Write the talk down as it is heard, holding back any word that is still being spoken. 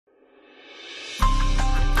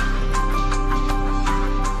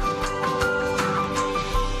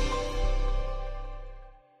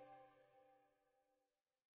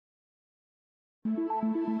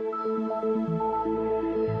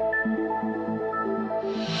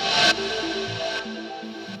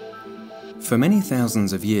For many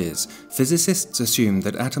thousands of years, physicists assumed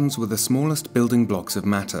that atoms were the smallest building blocks of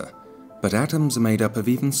matter, but atoms are made up of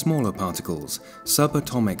even smaller particles,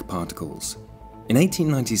 subatomic particles. In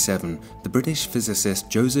 1897, the British physicist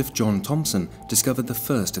Joseph John Thomson discovered the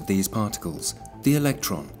first of these particles, the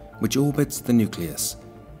electron, which orbits the nucleus.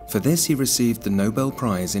 For this he received the Nobel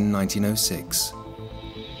Prize in 1906.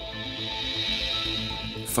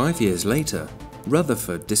 5 years later,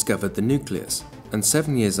 Rutherford discovered the nucleus, and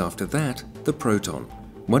 7 years after that, the proton,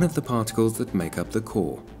 one of the particles that make up the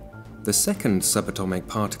core. The second subatomic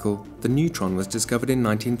particle, the neutron, was discovered in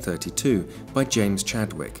 1932 by James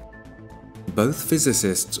Chadwick. Both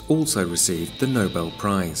physicists also received the Nobel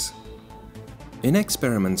Prize. In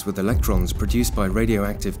experiments with electrons produced by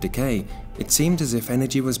radioactive decay, it seemed as if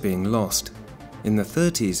energy was being lost. In the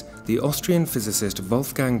 30s, the Austrian physicist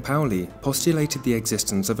Wolfgang Pauli postulated the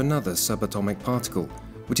existence of another subatomic particle,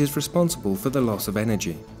 which is responsible for the loss of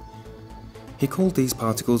energy. He called these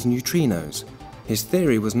particles neutrinos. His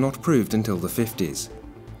theory was not proved until the 50s.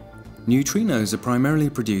 Neutrinos are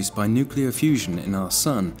primarily produced by nuclear fusion in our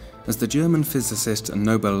Sun, as the German physicist and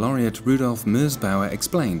Nobel laureate Rudolf Mößbauer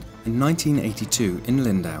explained in 1982 in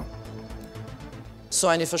Lindau.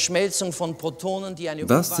 Thus,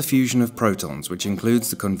 the fusion of protons, which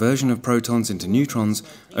includes the conversion of protons into neutrons,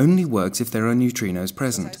 only works if there are neutrinos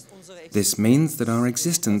present. This means that our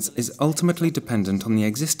existence is ultimately dependent on the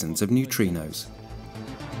existence of neutrinos.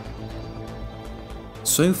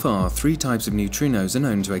 So far, 3 types of neutrinos are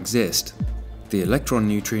known to exist: the electron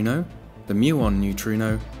neutrino, the muon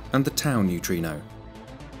neutrino, and the tau neutrino.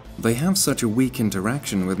 They have such a weak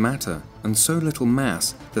interaction with matter and so little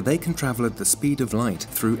mass that they can travel at the speed of light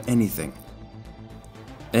through anything.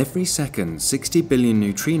 Every second, 60 billion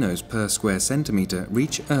neutrinos per square centimeter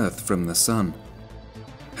reach Earth from the Sun.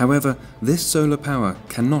 However, this solar power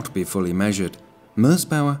cannot be fully measured.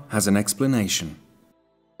 Mößbauer has an explanation.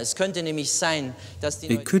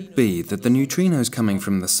 It could be that the neutrinos coming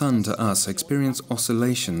from the Sun to us experience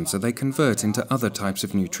oscillations as they convert into other types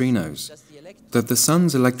of neutrinos. That the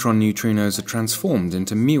Sun's electron neutrinos are transformed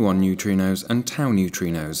into muon neutrinos and tau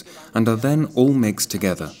neutrinos and are then all mixed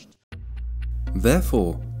together.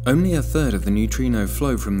 Therefore, only a third of the neutrino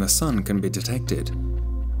flow from the Sun can be detected.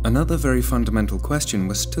 Another very fundamental question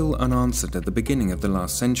was still unanswered at the beginning of the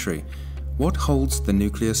last century. What holds the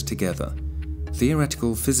nucleus together?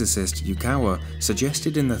 Theoretical physicist Yukawa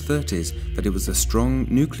suggested in the 30s that it was a strong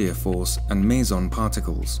nuclear force and meson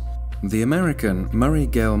particles. The American Murray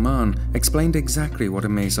Gell-Mann explained exactly what a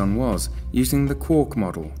meson was using the quark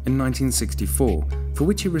model in 1964, for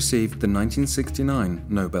which he received the 1969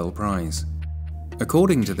 Nobel Prize.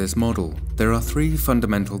 According to this model, there are 3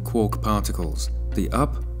 fundamental quark particles: the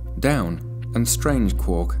up, down, and strange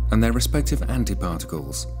quark and their respective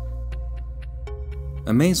antiparticles.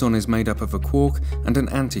 A meson is made up of a quark and an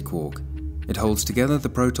antiquark. It holds together the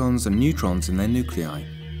protons and neutrons in their nuclei.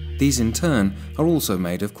 These in turn are also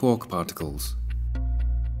made of quark particles.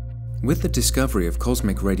 With the discovery of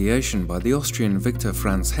cosmic radiation by the Austrian Victor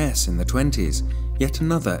Franz Hess in the 20s, yet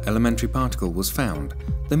another elementary particle was found,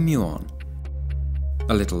 the muon.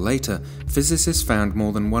 A little later, physicists found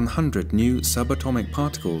more than 100 new subatomic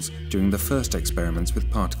particles during the first experiments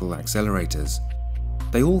with particle accelerators.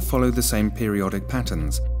 They all follow the same periodic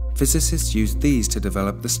patterns. Physicists used these to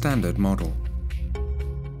develop the Standard Model.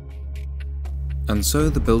 And so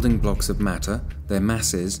the building blocks of matter, their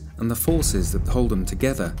masses, and the forces that hold them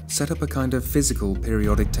together set up a kind of physical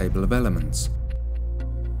periodic table of elements.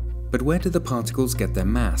 But where do the particles get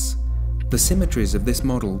their mass? The symmetries of this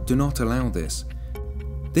model do not allow this.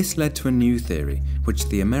 This led to a new theory, which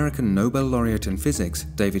the American Nobel laureate in physics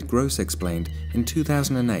David Gross explained in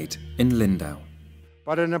 2008 in Lindau.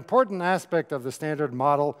 But an important aspect of the Standard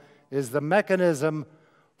Model is the mechanism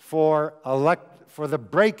for the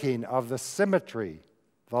breaking of the symmetry,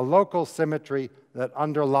 the local symmetry that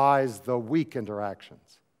underlies the weak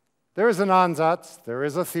interactions. There is an ansatz, there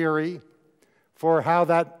is a theory for how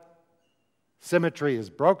that symmetry is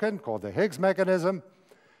broken, called the Higgs mechanism,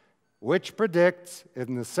 which predicts,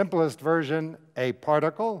 in the simplest version, a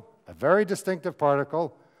particle, a very distinctive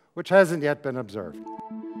particle, which hasn't yet been observed.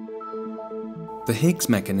 The Higgs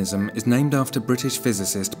mechanism is named after British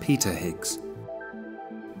physicist Peter Higgs.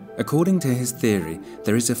 According to his theory,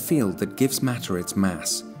 there is a field that gives matter its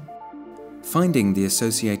mass. Finding the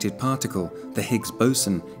associated particle, the Higgs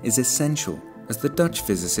boson, is essential, as the Dutch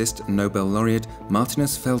physicist and Nobel laureate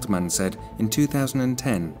Martinus Veltman said in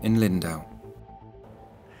 2010 in Lindau.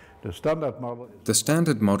 The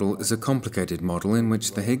Standard Model is a complicated model in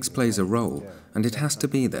which the Higgs plays a role, and it has to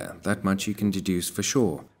be there, that much you can deduce for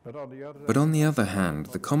sure. But on the other hand,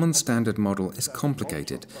 the Common Standard Model is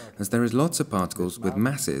complicated, as there is lots of particles with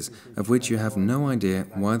masses of which you have no idea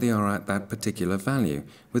why they are at that particular value,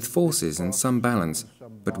 with forces in some balance,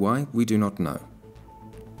 but why we do not know.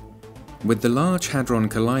 With the Large Hadron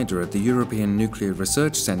Collider at the European Nuclear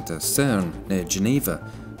Research Centre, CERN, near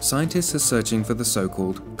Geneva, scientists are searching for the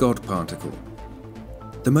so-called God particle.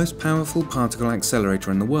 The most powerful particle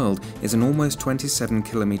accelerator in the world is an almost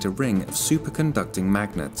 27-kilometer ring of superconducting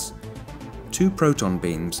magnets. Two proton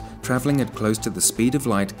beams traveling at close to the speed of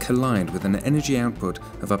light collide with an energy output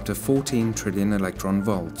of up to 14 trillion electron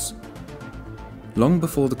volts. Long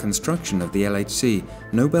before the construction of the LHC,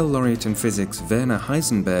 Nobel laureate in physics Werner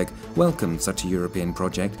Heisenberg welcomed such a European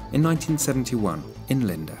project in 1971 in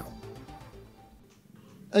Lindau.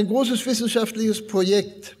 Ein großes wissenschaftliches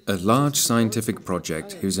Projekt. A large scientific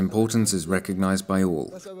project whose importance is recognized by all,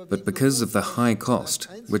 but because of the high cost,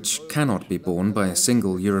 which cannot be borne by a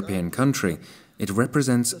single European country, it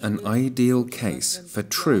represents an ideal case for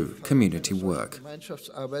true community work.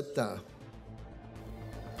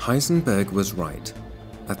 Heisenberg was right.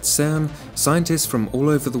 At CERN, scientists from all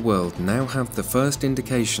over the world now have the first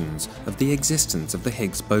indications of the existence of the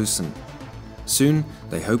Higgs boson. Soon,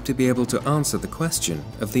 they hope to be able to answer the question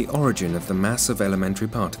of the origin of the mass of elementary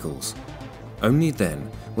particles. Only then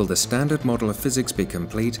will the Standard Model of physics be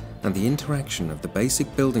complete and the interaction of the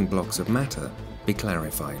basic building blocks of matter be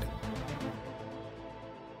clarified.